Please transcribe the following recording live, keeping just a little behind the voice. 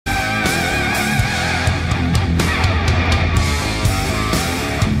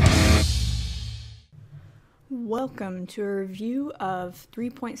Welcome to a review of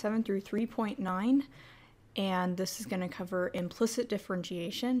 3.7 through 3.9, and this is going to cover implicit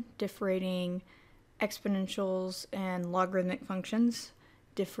differentiation, differentiating exponentials and logarithmic functions,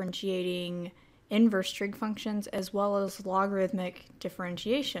 differentiating inverse trig functions, as well as logarithmic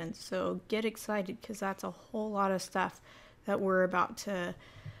differentiation. So get excited because that's a whole lot of stuff that we're about to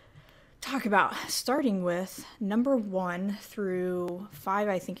talk about, starting with number 1 through 5,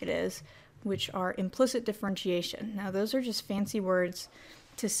 I think it is, which are implicit differentiation. Now, those are just fancy words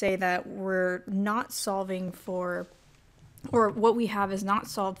to say that we're not solving for, or what we have is not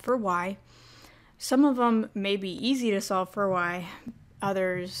solved for y. Some of them may be easy to solve for y,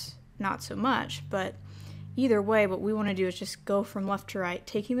 others not so much, but either way, what we want to do is just go from left to right,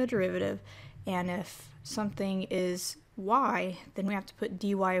 taking the derivative, and if something is y, then we have to put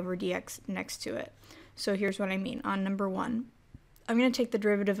dy over dx next to it. So here's what I mean. On number 1, I'm going to take the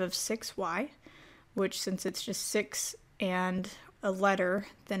derivative of 6y, which since it's just 6 and a letter,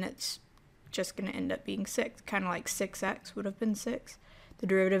 then it's just going to end up being 6, kind of like 6x would have been 6. The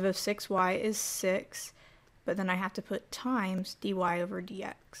derivative of 6y is 6, but then I have to put times dy over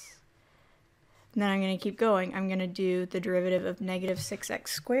dx. And then I'm going to keep going. I'm going to do the derivative of negative 6x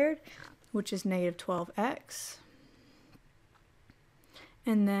squared, which is negative 12x.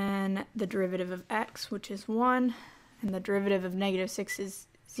 And then the derivative of x, which is 1. And the derivative of negative 6 is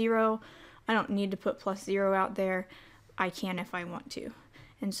 0. I don't need to put plus 0 out there. I can if I want to.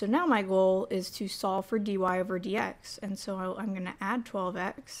 And so now my goal is to solve for dy over dx. And so I'm going to add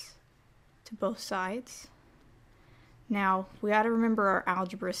 12x to both sides. Now, we got to remember our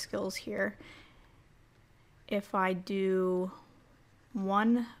algebra skills here. If I do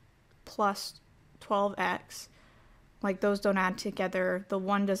 1 plus 12x, like those don't add together, the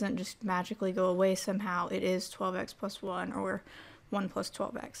 1 doesn't just magically go away somehow. It is 12x plus 1 or 1 plus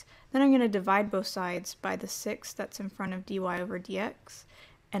 12x. Then I'm going to divide both sides by the 6 that's in front of dy over dx.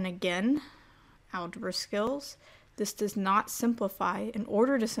 And again, algebra skills, this does not simplify. In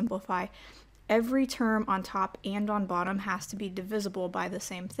order to simplify, every term on top and on bottom has to be divisible by the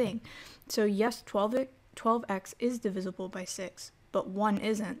same thing. So yes, 12x is divisible by 6, but 1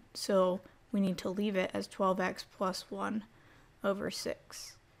 isn't. So we need to leave it as 12x plus 1 over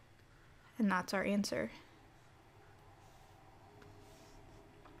 6. And that's our answer.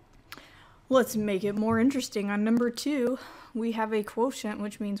 Let's make it more interesting. On number 2, we have a quotient,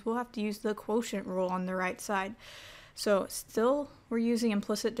 which means we'll have to use the quotient rule on the right side. So still, we're using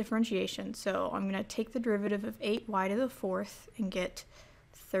implicit differentiation. So I'm going to take the derivative of 8y to the 4th and get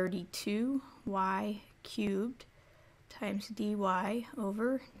 32y cubed times dy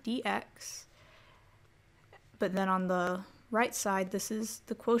over dx. But then on the right side, this is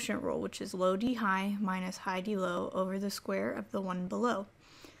the quotient rule, which is low d high minus high d low over the square of the one below.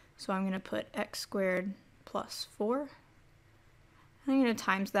 So I'm going to put x squared plus 4. I'm going to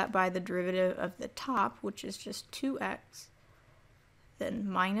times that by the derivative of the top, which is just 2x. Then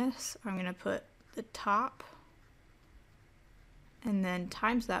minus, I'm going to put the top, and then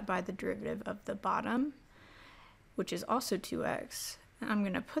times that by the derivative of the bottom, which is also 2x. And I'm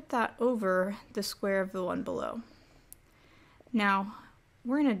going to put that over the square of the one below. Now,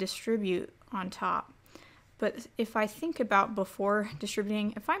 we're going to distribute on top. But if I think about before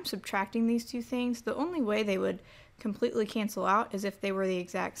distributing, if I'm subtracting these two things, the only way they would completely cancel out is if they were the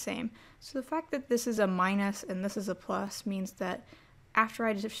exact same. So the fact that this is a minus and this is a plus means that after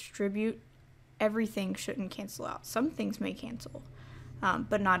I distribute, everything shouldn't cancel out. Some things may cancel,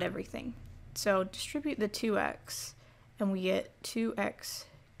 but not everything. So distribute the 2x, and we get 2x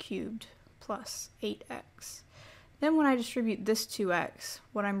cubed plus 8x. Then when I distribute this 2x,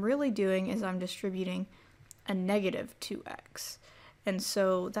 what I'm really doing is I'm distributing a negative 2x. And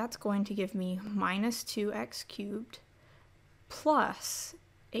so that's going to give me minus 2x cubed plus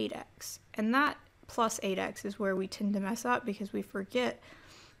 8x. And that plus 8x is where we tend to mess up because we forget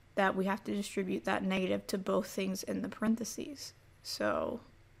that we have to distribute that negative to both things in the parentheses. So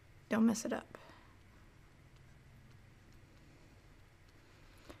don't mess it up.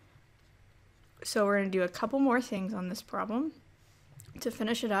 So we're going to do a couple more things on this problem to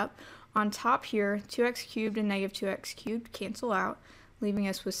finish it up. On top here, 2x cubed and negative 2x cubed cancel out, leaving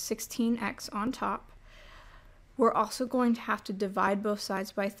us with 16x on top. We're also going to have to divide both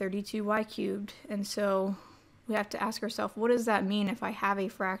sides by 32y cubed, and so we have to ask ourselves, what does that mean if I have a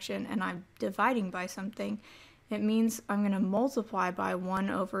fraction and I'm dividing by something? It means I'm going to multiply by 1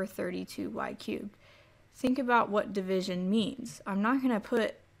 over 32y cubed. Think about what division means. I'm not going to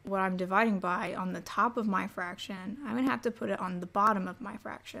put what I'm dividing by on the top of my fraction. I'm going to have to put it on the bottom of my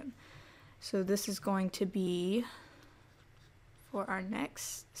fraction. So this is going to be, for our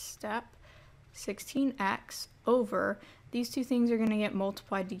next step, 16x over, these two things are going to get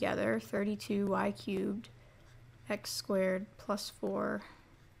multiplied together, 32y cubed x squared plus 4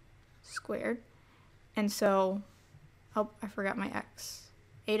 squared. And so, oh, I forgot my x.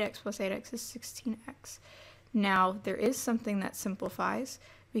 8x plus 8x is 16x. Now, there is something that simplifies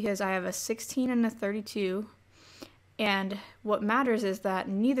because I have a 16 and a 32, and what matters is that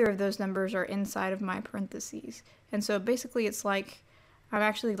neither of those numbers are inside of my parentheses. And so basically it's like I'm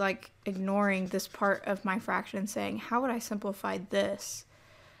actually like ignoring this part of my fraction and saying, how would I simplify this?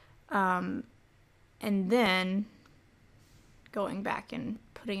 And then going back and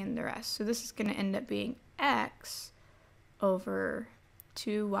putting in the rest. So this is going to end up being x over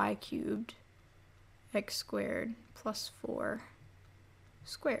 2y cubed x squared plus 4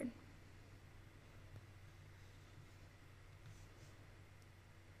 squared.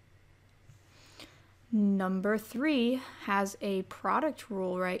 Number 3 has a product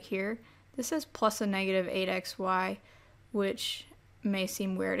rule right here. This is plus a negative 8xy, which may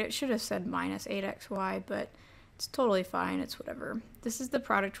seem weird. It should have said minus 8xy, but it's totally fine. It's whatever. This is the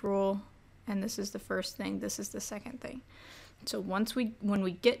product rule, and this is the first thing. This is the second thing. So when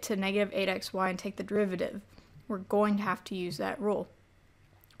we get to negative 8xy and take the derivative, we're going to have to use that rule.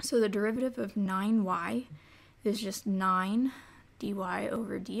 So the derivative of 9y is just 9 dy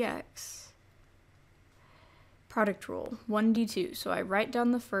over dx. Product rule, 1d2. So I write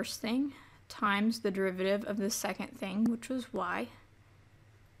down the first thing times the derivative of the second thing, which was y.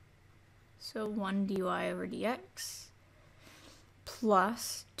 So 1 dy over dx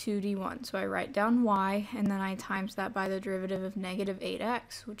plus 2d1. So I write down y, and then I times that by the derivative of negative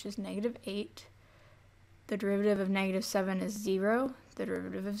 8x, which is negative 8. The derivative of negative 7 is 0. The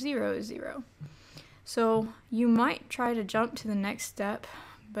derivative of 0 is 0. So you might try to jump to the next step,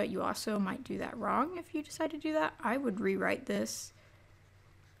 but you also might do that wrong if you decide to do that. I would rewrite this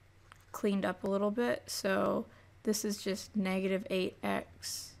cleaned up a little bit. So this is just negative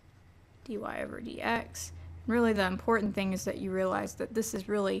 8x dy over dx. Really the important thing is that you realize that this is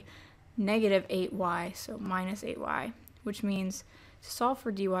really negative 8y, so minus 8y, which means to solve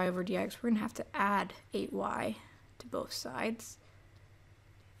for dy over dx, we're going to have to add 8y to both sides.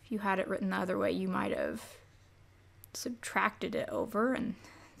 If you had it written the other way, you might have subtracted it over, and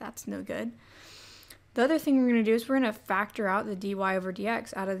that's no good. The other thing we're going to do is we're going to factor out the dy over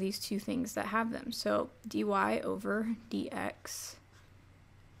dx out of these two things that have them. So dy over dx,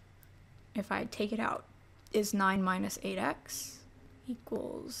 if I take it out, is 9 minus 8x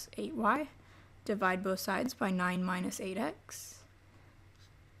equals 8y. Divide both sides by 9 minus 8x.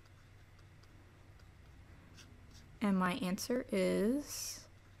 And my answer is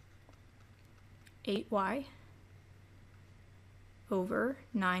 8y over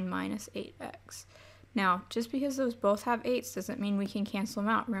 9 minus 8x. Now, just because those both have 8's doesn't mean we can cancel them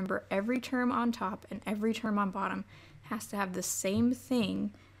out. Remember, every term on top and every term on bottom has to have the same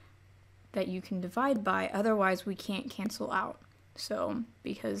thing that you can divide by, otherwise we can't cancel out. So,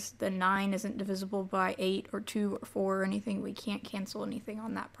 because the 9 isn't divisible by 8 or 2 or 4 or anything, we can't cancel anything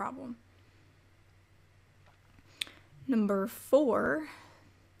on that problem. Number 4,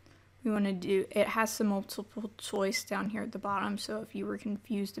 we want to do, it has some multiple choice down here at the bottom, so if you were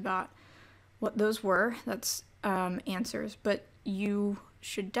confused about what those were, that's answers, but you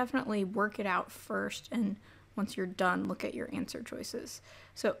should definitely work it out first, and once you're done, look at your answer choices.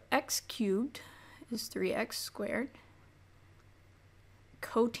 So x cubed is 3x squared.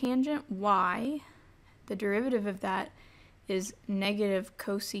 Cotangent y, the derivative of that is negative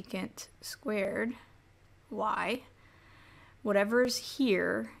cosecant squared y. Whatever's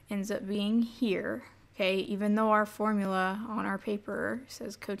here ends up being here, okay? Even though our formula on our paper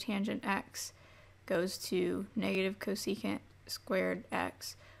says cotangent x goes to negative cosecant squared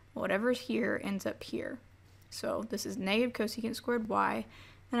x, whatever's here ends up here. So this is negative cosecant squared y,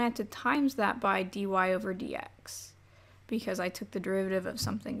 and I have to times that by dy over dx because I took the derivative of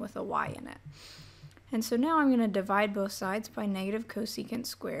something with a y in it. And so now I'm going to divide both sides by negative cosecant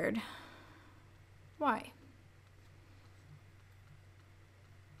squared y.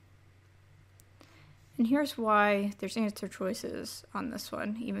 And here's why there's answer choices on this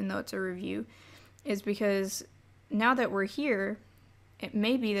one, even though it's a review, is because now that we're here, it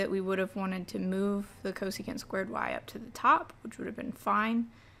may be that we would have wanted to move the cosecant squared y up to the top, which would have been fine,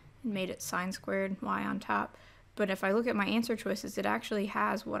 and made it sine squared y on top. But if I look at my answer choices, it actually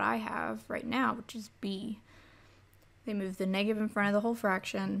has what I have right now, which is b. They move the negative in front of the whole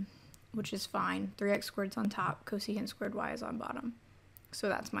fraction, which is fine. 3x squared's on top, cosecant squared y is on bottom. So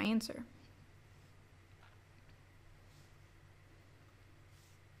that's my answer.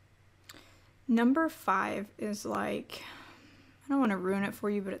 Number 5 is like, I don't want to ruin it for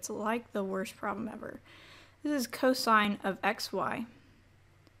you, but it's like the worst problem ever. This is cosine of xy,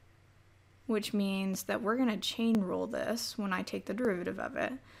 which means that we're going to chain rule this when I take the derivative of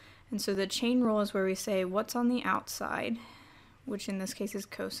it. And so the chain rule is where we say what's on the outside, which in this case is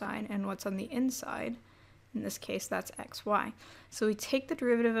cosine, and what's on the inside, in this case that's xy. So we take the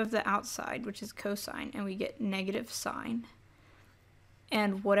derivative of the outside, which is cosine, and we get negative sine.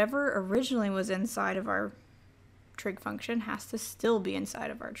 And whatever originally was inside of our trig function has to still be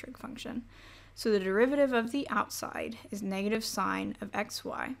inside of our trig function. So the derivative of the outside is negative sine of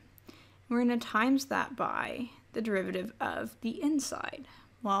xy. We're going to times that by the derivative of the inside.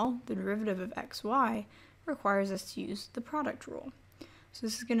 Well, the derivative of xy requires us to use the product rule. So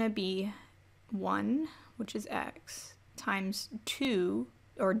this is going to be 1, which is x, times 2,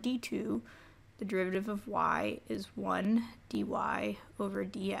 or d2, the derivative of y is 1 dy over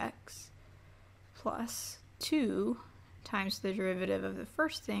dx, plus 2 times the derivative of the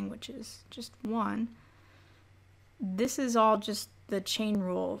first thing, which is just 1. This is all just the chain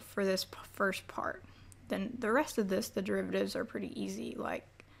rule for this first part. Then the rest of this, the derivatives are pretty easy, like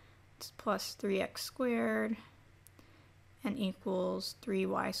it's plus 3x squared and equals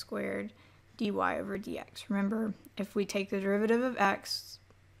 3y squared dy over dx. Remember, if we take the derivative of x,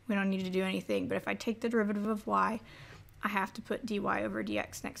 we don't need to do anything, but if I take the derivative of y, I have to put dy over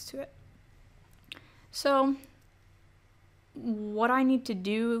dx next to it. So what I need to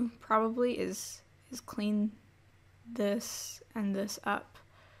do probably is clean this and this up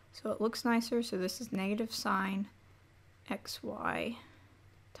so it looks nicer. So this is negative sine xy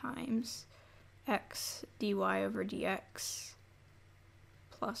times x dy over dx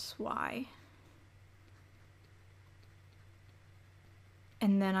plus y.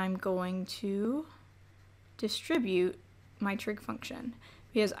 And then I'm going to distribute my trig function,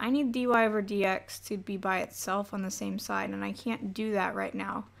 because I need dy over dx to be by itself on the same side, and I can't do that right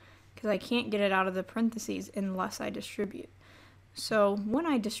now because I can't get it out of the parentheses unless I distribute. So when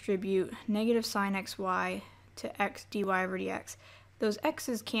I distribute negative sine xy to x dy over dx, those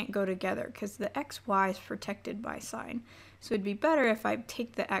x's can't go together because the xy is protected by sine. So it'd be better if I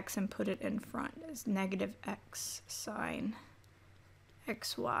take the x and put it in front as negative x sine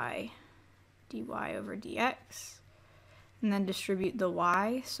xy dy over dx, and then distribute the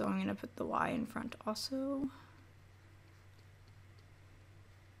y, so I'm going to put the y in front also.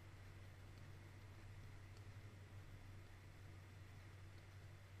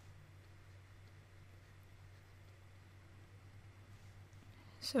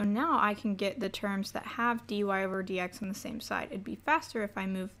 So now I can get the terms that have dy over dx on the same side. It'd be faster if I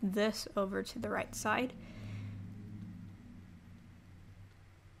move this over to the right side.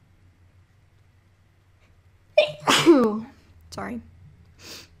 Sorry.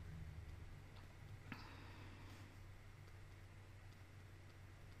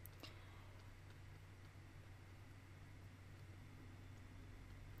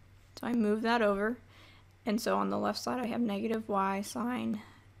 So I move that over, and so on the left side I have negative y sine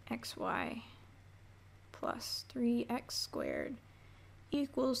xy plus 3x squared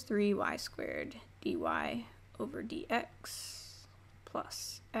equals 3y squared dy over dx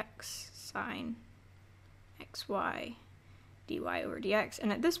plus x sine xy dy over dx.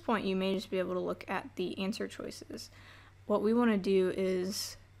 And at this point you may just be able to look at the answer choices. What we want to do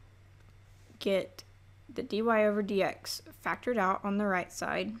is get the dy over dx factored out on the right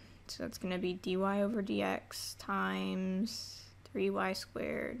side. So that's going to be dy over dx times 3y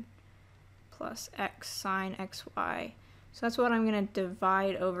squared plus x sine xy. So that's what I'm going to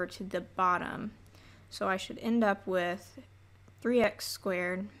divide over to the bottom. So I should end up with 3x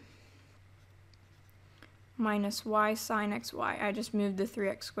squared minus y sine xy. I just moved the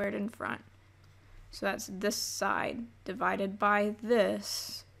 3x squared in front. So that's this side divided by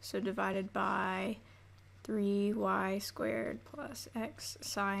this. So divided by 3y squared plus x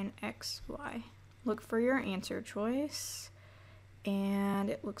sine xy. Look for your answer choice.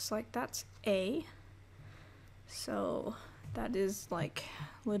 And it looks like that's A. So that is like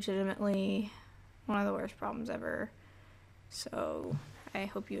legitimately one of the worst problems ever. So I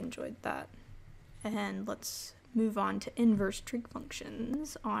hope you enjoyed that. And let's move on to inverse trig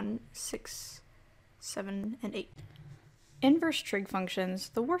functions on 6, 7, and 8. Inverse trig functions,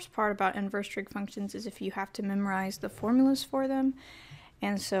 the worst part about inverse trig functions is if you have to memorize the formulas for them.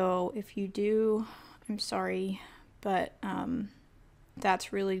 And so if you do, I'm sorry, but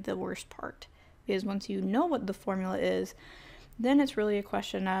that's really the worst part. Because once you know what the formula is, then it's really a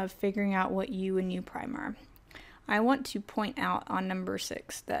question of figuring out what u and u prime are. I want to point out on number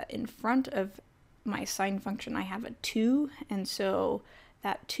 6 that in front of my sine function I have a 2, and so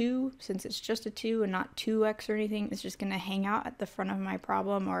that 2, since it's just a 2 and not 2x or anything, is just going to hang out at the front of my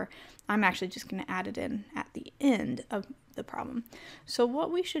problem, or I'm actually just going to add it in at the end of the problem. So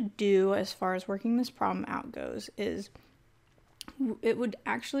what we should do as far as working this problem out goes is it would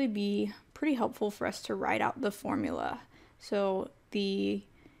actually be pretty helpful for us to write out the formula. So the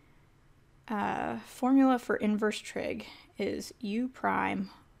formula for inverse trig is u prime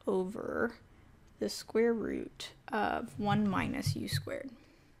over the square root of 1 minus u squared.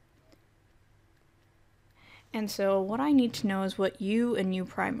 And so what I need to know is what u and u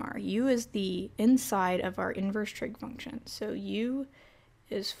prime are. U is the inside of our inverse trig function. So u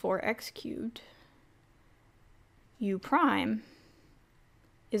is 4x cubed. U prime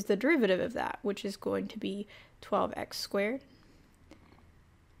is the derivative of that, which is going to be 12x squared.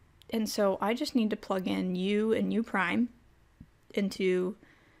 And so I just need to plug in u and u prime into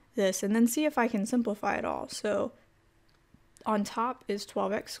this and then see if I can simplify it all. So on top is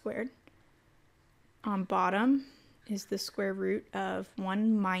 12x squared. On bottom is the square root of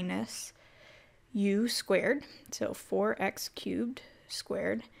 1 minus u squared, so 4x cubed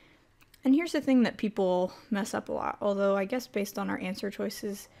squared. And here's the thing that people mess up a lot, although I guess based on our answer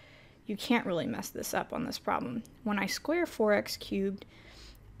choices, you can't really mess this up on this problem. When I square 4x cubed,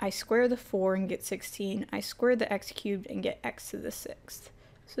 I square the 4 and get 16. I square the x cubed and get x to the 6th.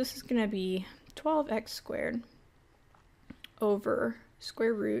 So this is going to be 12x squared over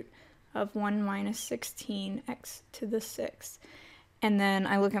square root of 1 minus 16x to the 6th. And then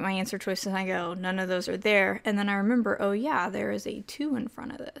I look at my answer choices and I go, none of those are there. And then I remember, oh yeah, there is a 2 in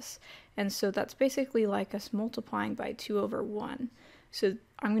front of this. And so that's basically like us multiplying by 2 over 1. So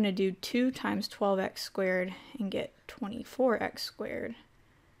I'm going to do 2 times 12x squared and get 24x squared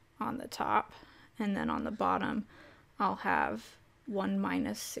on the top. And then on the bottom, I'll have 1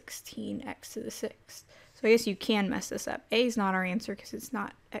 minus 16x to the 6th. So I guess you can mess this up. A is not our answer because it's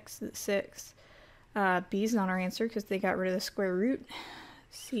not x to the 6th. B is not our answer because they got rid of the square root.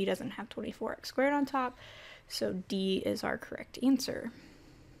 C doesn't have 24x squared on top. So D is our correct answer.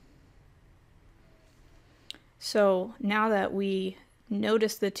 So now that we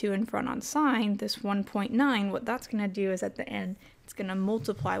notice the 2 in front on sign, this 1.9, what that's going to do is at the end, it's going to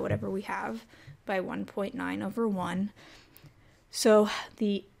multiply whatever we have by 1.9 over 1. So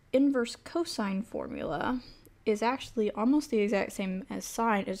the inverse cosine formula is actually almost the exact same as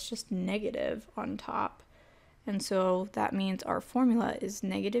sine, it's just negative on top. And so that means our formula is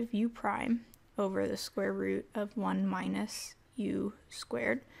negative u prime over the square root of 1 minus u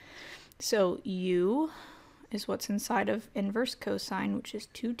squared. So u is what's inside of inverse cosine, which is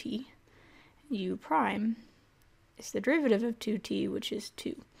 2t. U prime is the derivative of 2t, which is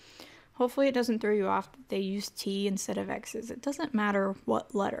 2. Hopefully it doesn't throw you off that they use t instead of x's. It doesn't matter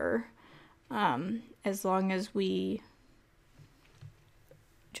what letter, as long as we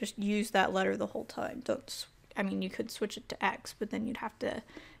just use that letter the whole time. I mean, you could switch it to x, but then you'd have to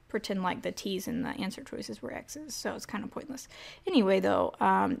pretend like the t's in the answer choices were x's, so it's kind of pointless. Anyway, though,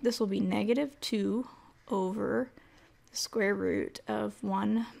 this will be negative 2 over the square root of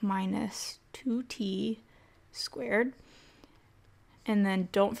 1 minus 2t squared. And then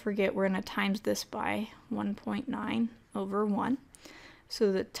don't forget we're going to times this by 1.9 over 1.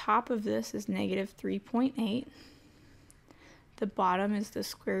 So the top of this is negative 3.8. The bottom is the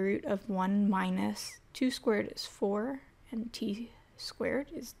square root of 1 minus 2 squared is 4, and t squared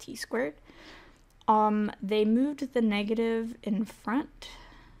is t squared. They moved the negative in front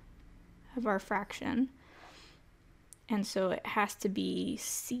of our fraction, and so it has to be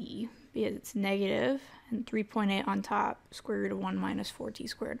c, because it's negative and 3.8 on top, square root of 1 minus 4t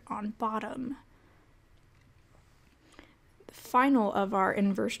squared on bottom. The final of our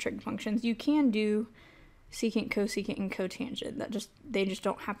inverse trig functions, you can do secant, cosecant, and cotangent. They just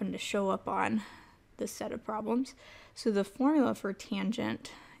don't happen to show up on this set of problems. So the formula for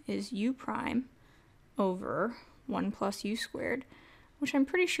tangent is u prime over 1 plus u squared, which I'm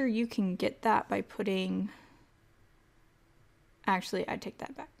pretty sure you can get that by putting... Actually, I take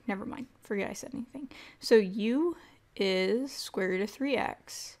that back. Never mind. Forget I said anything. So u is square root of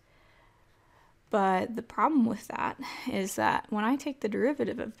 3x. But the problem with that is that when I take the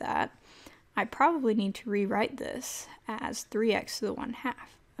derivative of that, I probably need to rewrite this as 3x to the 1/2.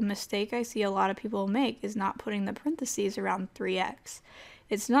 A mistake I see a lot of people make is not putting the parentheses around 3x.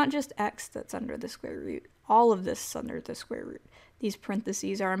 It's not just x that's under the square root. All of this is under the square root. These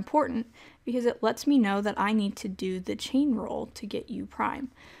parentheses are important because it lets me know that I need to do the chain rule to get u prime.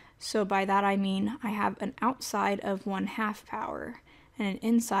 So by that I mean I have an outside of 1/2 power and an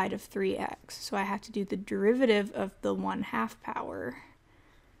inside of 3x. So I have to do the derivative of the 1/2 power,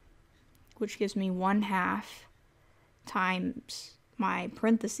 which gives me 1/2 times my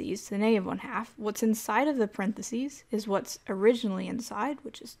parentheses to the negative 1/2. What's inside of the parentheses is what's originally inside,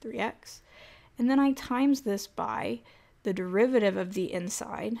 which is 3x. And then I times this by the derivative of the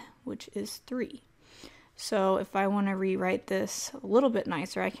inside, which is 3. So if I want to rewrite this a little bit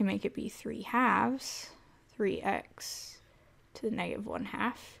nicer, I can make it be 3/2, 3x to the negative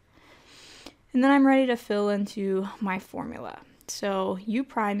 1/2. And then I'm ready to fill into my formula. So u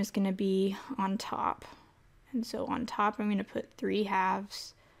prime is going to be on top. And so on top, I'm going to put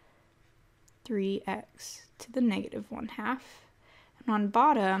 3/2, 3x to the negative 1/2. And on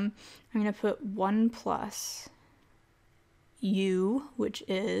bottom, I'm going to put 1 plus u, which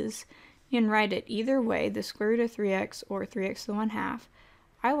is, you can write it either way, the square root of 3x or 3x to the 1/2.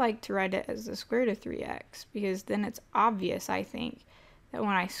 I like to write it as the square root of 3x because then it's obvious, I think, that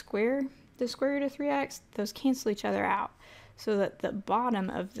when I square the square root of 3x, those cancel each other out, so that the bottom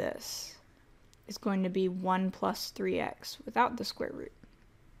of this is going to be 1 plus 3x without the square root.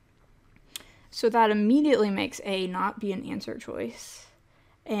 So that immediately makes A not be an answer choice,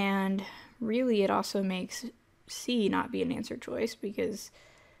 and really it also makes C not be an answer choice because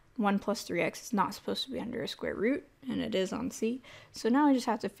 1 plus 3x is not supposed to be under a square root, and it is on C. So now I just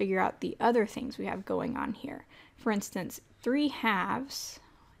have to figure out the other things we have going on here. For instance, 3/2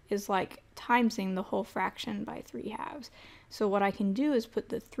 is like timesing the whole fraction by 3/2. So what I can do is put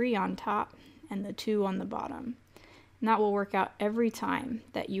the 3 on top and the 2 on the bottom. And that will work out every time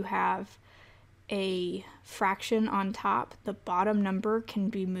that you have a fraction on top, the bottom number can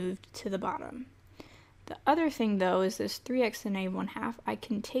be moved to the bottom. The other thing though is this 3x to the negative 1/2. I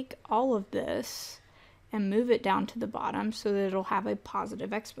can take all of this and move it down to the bottom so that it'll have a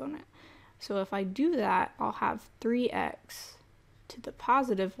positive exponent. So if I do that, I'll have 3x to the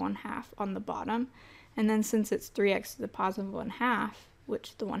positive 1/2 on the bottom, and then since it's 3x to the positive 1/2,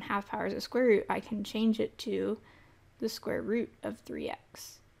 which the 1/2 power is a square root, I can change it to the square root of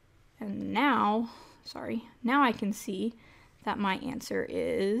 3x. And now I can see that my answer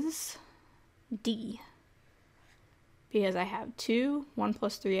is D, because I have 2, 1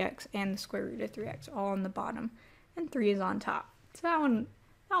 plus 3x, and the square root of 3x all on the bottom, and 3 is on top. So that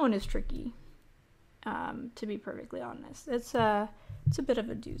one is tricky, to be perfectly honest. It's a bit of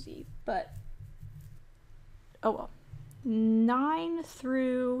a doozy, but oh well. 9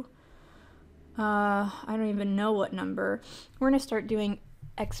 through, I don't even know what number, we're going to start doing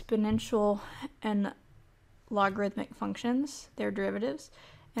exponential and logarithmic functions, their derivatives.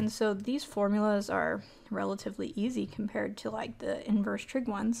 And so these formulas are relatively easy compared to like the inverse trig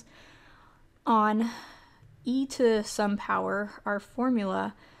ones. On e to some power, our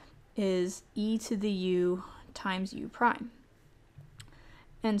formula is e to the u times u prime.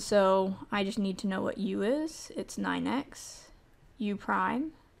 And so I just need to know what u is. It's 9x. U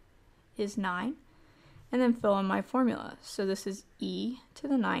prime is 9. And then fill in my formula. So this is e to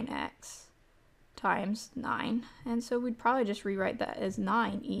the 9x times 9. And so we'd probably just rewrite that as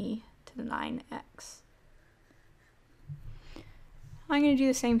 9e to the 9x. I'm going to do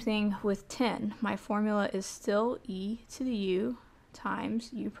the same thing with 10. My formula is still e to the u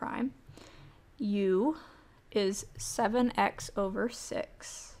times u prime. U is 7x over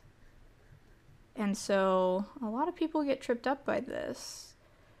 6. And so a lot of people get tripped up by this.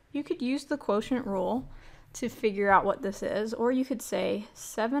 You could use the quotient rule to figure out what this is, or you could say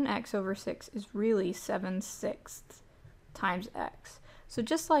 7x over 6 is really 7/6 times x. So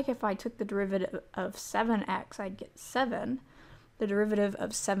just like if I took the derivative of 7x, I'd get 7. The derivative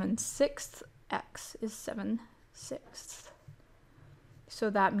of 7/6 x is 7/6. So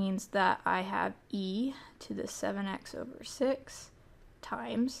that means that I have e to the 7x over 6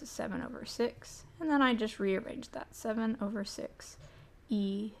 times 7 over 6, and then I just rearrange that 7 over 6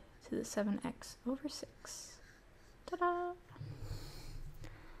 e to the 7x over 6. Ta-da!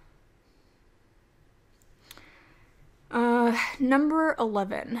 Number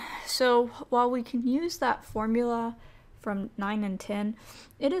 11. So while we can use that formula from 9 and 10,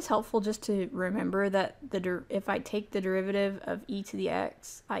 it is helpful just to remember that if I take the derivative of e to the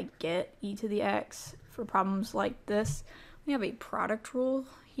x, I get e to the x. For problems like this, we have a product rule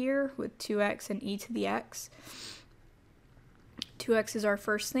here with 2x and e to the x. 2x is our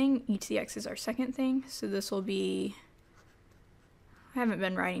first thing, e to the x is our second thing, so this will be, I haven't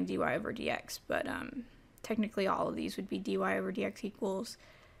been writing dy over dx, but technically all of these would be dy over dx equals,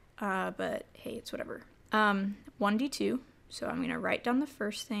 but hey, it's whatever. 1d2, so I'm going to write down the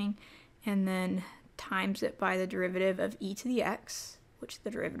first thing and then times it by the derivative of e to the x, which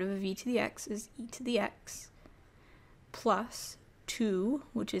the derivative of e to the x is e to the x, plus 2,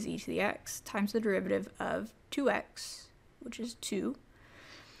 which is e to the x, times the derivative of 2x, which is 2.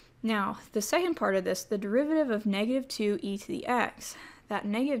 Now, the second part of this, the derivative of negative 2e to the x, that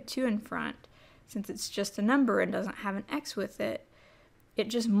negative 2 in front, since it's just a number and doesn't have an x with it, it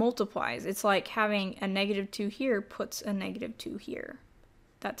just multiplies. It's like having a negative 2 here puts a negative 2 here.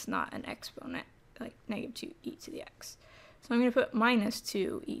 That's not an exponent, like negative 2e to the x. So I'm going to put minus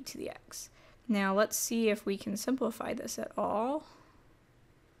 2e to the x. Now let's see if we can simplify this at all.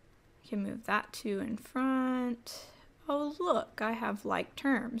 We can move that 2 in front. Oh look, I have like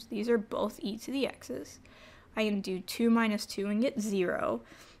terms. These are both e to the x's. I can do 2 minus 2 and get 0.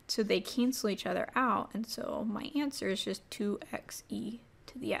 So they cancel each other out, and so my answer is just 2xe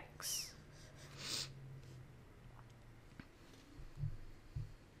to the x.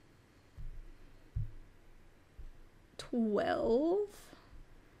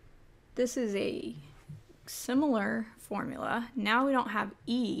 This is a similar formula. Now we don't have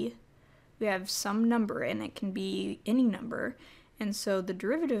e, we have some number, and it can be any number. And so the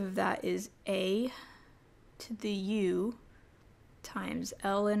derivative of that is a to the u times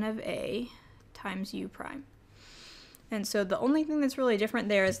ln of a times u prime. And so the only thing that's really different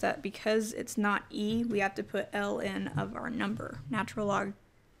there is that because it's not e, we have to put ln of our number, natural log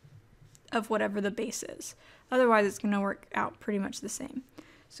of whatever the base is. Otherwise, it's going to work out pretty much the same.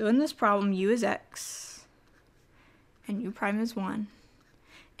 So in this problem, u is x, and u prime is 1,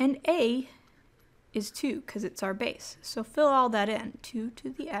 and a is 2 because it's our base. So fill all that in, 2 to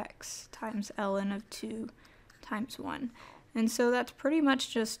the x times ln of 2 times 1. And so that's pretty much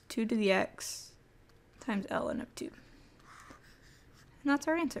just 2 to the x times ln of 2. And that's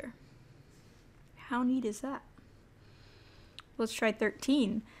our answer. How neat is that? Let's try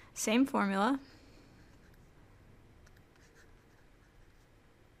 13. Same formula.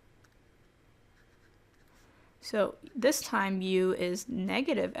 So this time u is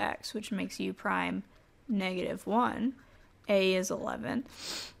negative x, which makes u prime negative 1. A is 11.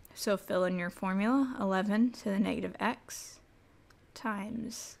 So fill in your formula, 11 to the negative x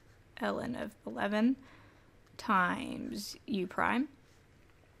times ln of 11 times u prime.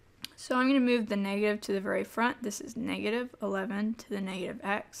 So I'm going to move the negative to the very front. This is negative 11 to the negative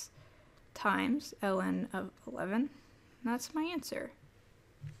x times ln of 11. And that's my answer.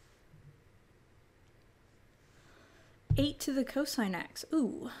 8 to the cosine x.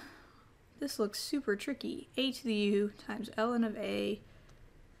 Ooh, this looks super tricky. A to the u times ln of a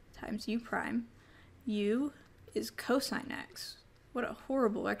times u prime. U is cosine x. What a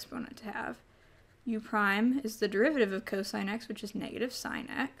horrible exponent to have. U prime is the derivative of cosine x, which is negative sine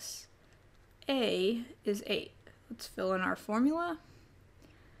x. A is 8. Let's fill in our formula.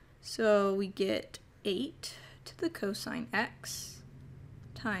 So we get 8 to the cosine x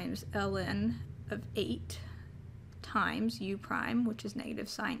times ln of 8 times u prime, which is negative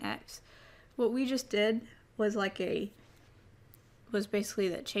sine x. What we just did was basically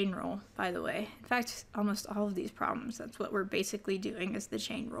the chain rule, by the way. In fact, almost all of these problems, that's what we're basically doing, is the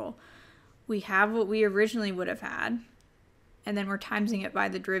chain rule. We have what we originally would have had, and then we're timesing it by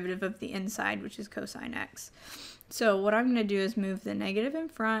the derivative of the inside, which is cosine x. So what I'm going to do is move the negative in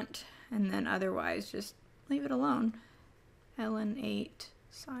front, and then otherwise just leave it alone. ln 8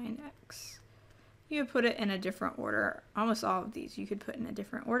 sine x. You could put it in a different order. Almost all of these you could put in a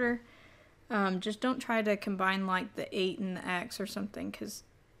different order. Just don't try to combine like the 8 and the x or something, because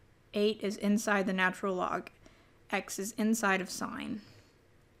 8 is inside the natural log, x is inside of sine,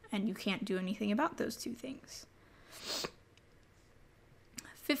 and you can't do anything about those two things.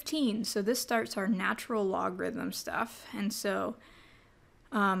 15, so this starts our natural logarithm stuff, and so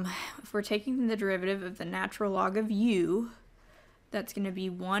if we're taking the derivative of the natural log of u, that's going to be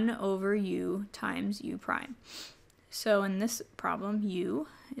 1 over u times u prime. So in this problem, u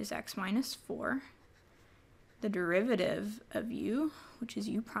is x minus 4. The derivative of u, which is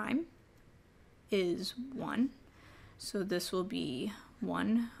u prime, is 1. So this will be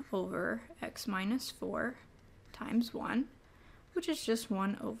 1 over x minus 4 times 1, which is just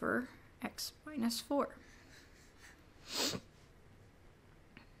 1 over x minus 4.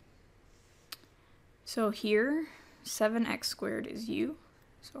 So here, 7x squared is u,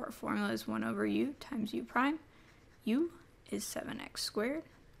 so our formula is 1 over u times u prime. U is 7x squared,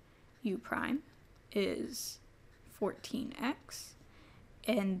 u prime is 14x,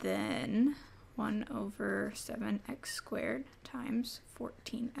 and then 1 over 7x squared times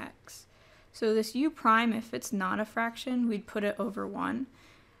 14x. So this u prime, if it's not a fraction, we'd put it over 1.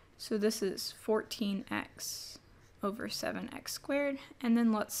 So this is 14x over 7x squared, and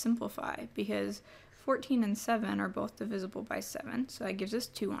then let's simplify, because 14 and 7 are both divisible by 7, so that gives us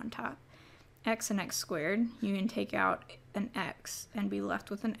 2 on top. X and x squared, you can take out an x and be left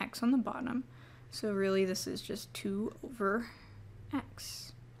with an x on the bottom. So really this is just 2 over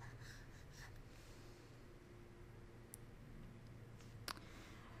x.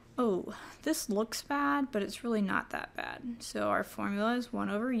 Oh, this looks bad, but it's really not that bad. So our formula is 1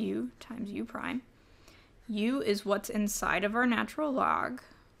 over u times u prime. U is what's inside of our natural log.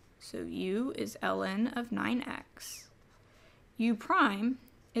 So u is ln of 9x. U prime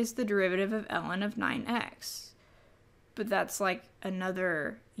is the derivative of ln of 9x. But that's like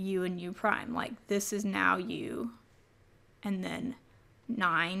another u and u prime. Like this is now u, and then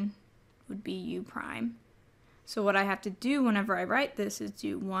 9 would be u prime. So what I have to do whenever I write this is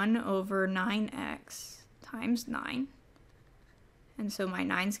do 1 over 9x times 9. And so my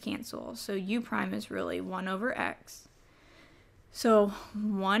 9's cancel. So u prime is really 1 over x. So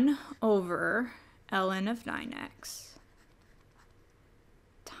 1 over ln of 9x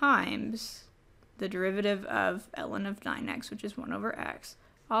times the derivative of ln of 9x, which is 1 over x.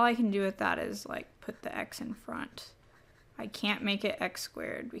 All I can do with that is like put the x in front. I can't make it x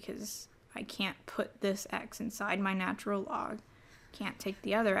squared because I can't put this x inside my natural log. Can't take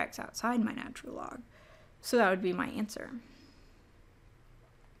the other x outside my natural log. So that would be my answer.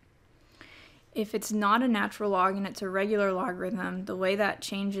 If it's not a natural log and it's a regular logarithm, the way that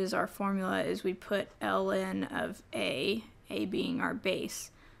changes our formula is we put ln of a being our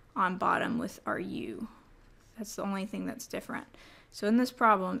base, on bottom with our u. That's the only thing that's different. So in this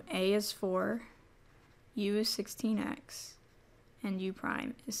problem, a is 4, u is 16x, and u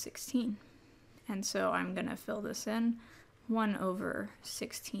prime is 16. And so I'm going to fill this in, 1 over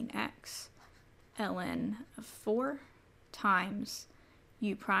 16x ln of 4 times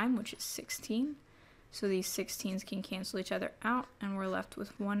u prime, which is 16. So these 16s can cancel each other out, and we're left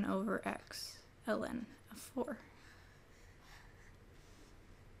with 1 over x ln of 4.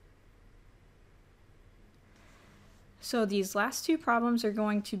 So these last two problems are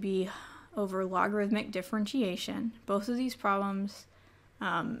going to be over logarithmic differentiation. Both of these problems,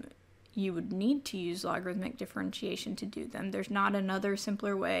 you would need to use logarithmic differentiation to do them. There's not another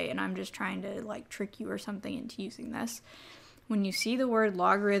simpler way, and I'm just trying to like trick you or something into using this. When you see the word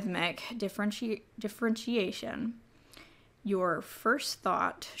logarithmic differentiation, your first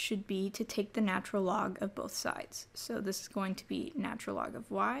thought should be to take the natural log of both sides. So this is going to be natural log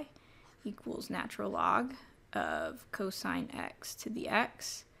of y equals natural log of cosine x to the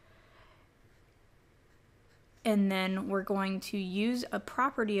x. And then we're going to use a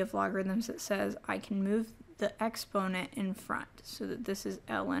property of logarithms that says I can move the exponent in front, so that this is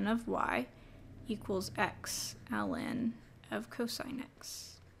ln of y equals x ln of cosine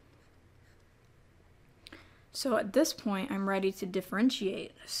x. So at this point, I'm ready to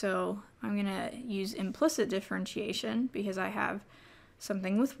differentiate. So I'm going to use implicit differentiation because I have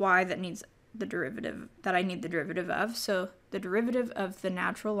something with y that needs the derivative, that I need the derivative of. So the derivative of the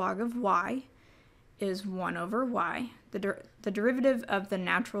natural log of y is 1 over y. The derivative of the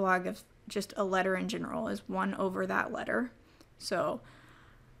natural log of just a letter in general is 1 over that letter. So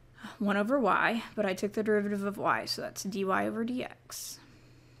 1 over y, but I took the derivative of y, so that's dy over dx.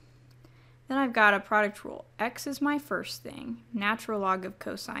 Then I've got a product rule. X is my first thing. Natural log of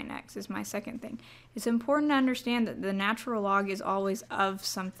cosine x is my second thing. It's important to understand that the natural log is always of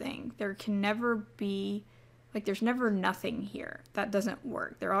something. There can never be, like there's never nothing here. That doesn't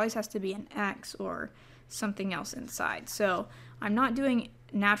work. There always has to be an x or something else inside. So I'm not doing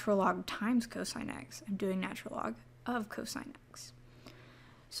natural log times cosine x. I'm doing natural log of cosine x.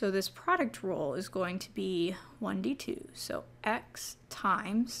 So this product rule is going to be 1d2. So x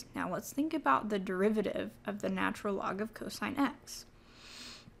times, now let's think about the derivative of the natural log of cosine x.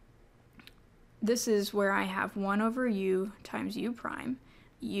 This is where I have 1 over u times u prime.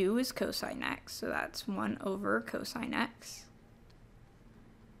 U is cosine x, so that's 1 over cosine x,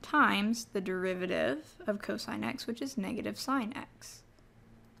 times the derivative of cosine x, which is negative sine x.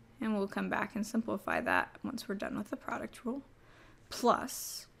 And we'll come back and simplify that once we're done with the product rule,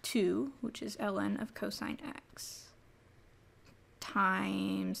 plus 2, which is ln of cosine x,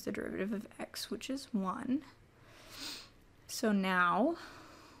 times the derivative of x, which is 1. So now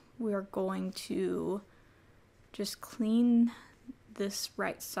we're going to just clean this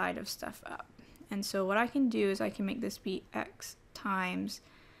right side of stuff up. And so what I can do is I can make this be x times,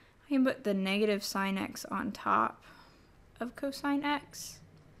 I can put the negative sine x on top of cosine x.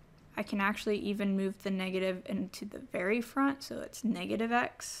 I can actually even move the negative into the very front, so it's negative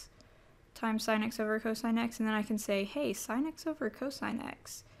x times sine x over cosine x, and then I can say, hey, sine x over cosine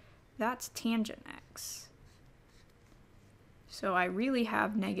x, that's tangent x. So I really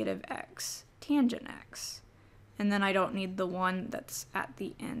have negative x tangent x. And then I don't need the one that's at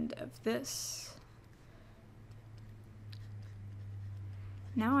the end of this.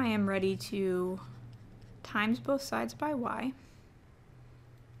 Now I am ready to times both sides by y.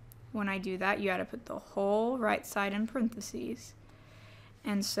 When I do that, you got to put the whole right side in parentheses.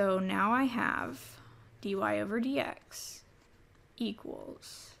 And so now I have dy over dx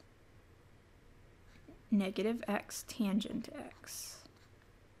equals negative x tangent x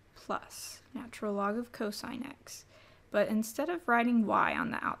plus natural log of cosine x. But instead of writing y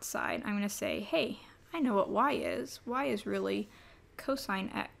on the outside, I'm going to say, hey, I know what y is. Y is really cosine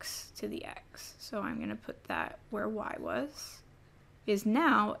x to the x. So I'm going to put that where y was. Is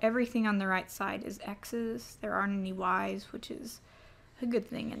now everything on the right side is x's. There aren't any y's, which is a good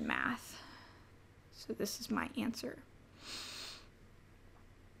thing in math. So this is my answer.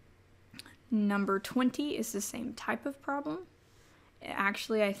 Number 20 is the same type of problem. It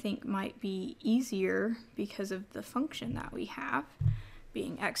actually, I think, might be easier because of the function that we have,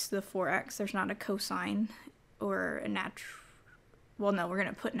 being x to the 4x. There's not a cosine or a natural, well, no, we're going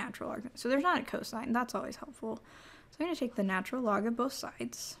to put natural log. So there's not a cosine. That's always helpful. So I'm going to take the natural log of both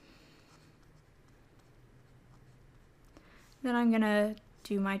sides. Then I'm going to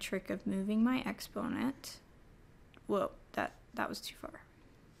do my trick of moving my exponent. Whoa, that was too far.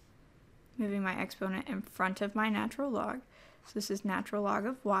 Moving my exponent in front of my natural log. So this is natural log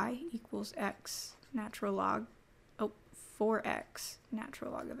of y equals x natural log, 4x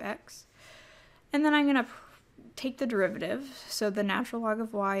natural log of x. And then I'm going to take the derivative. So the natural log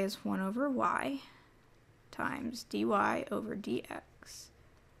of y is 1 over y times dy over dx.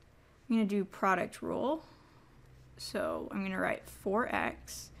 I'm going to do product rule. So I'm going to write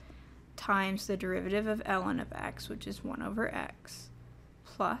 4x times the derivative of ln of x, which is 1 over x,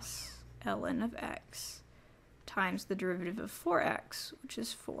 plus ln of x times the derivative of 4x, which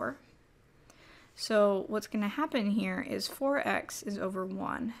is 4. So what's going to happen here is 4x is over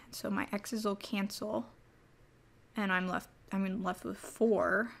 1, so my x's will cancel, and I'm left with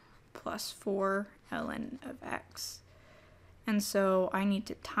 4 plus 4 ln of x. And so I need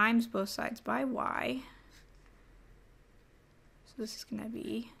to times both sides by y. So this is going to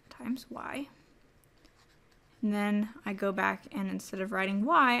be times y. And then I go back, and instead of writing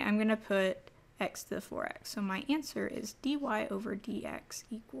y, I'm going to put x to the 4x. So my answer is dy over dx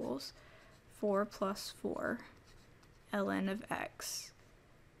equals 4 plus 4 ln of x,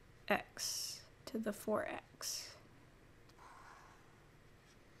 x to the 4x.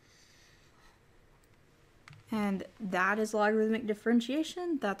 And that is logarithmic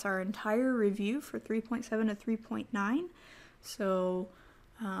differentiation. That's our entire review for 3.7 to 3.9. So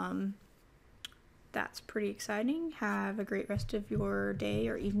that's pretty exciting. Have a great rest of your day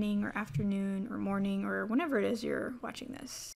or evening or afternoon or morning or whenever it is you're watching this.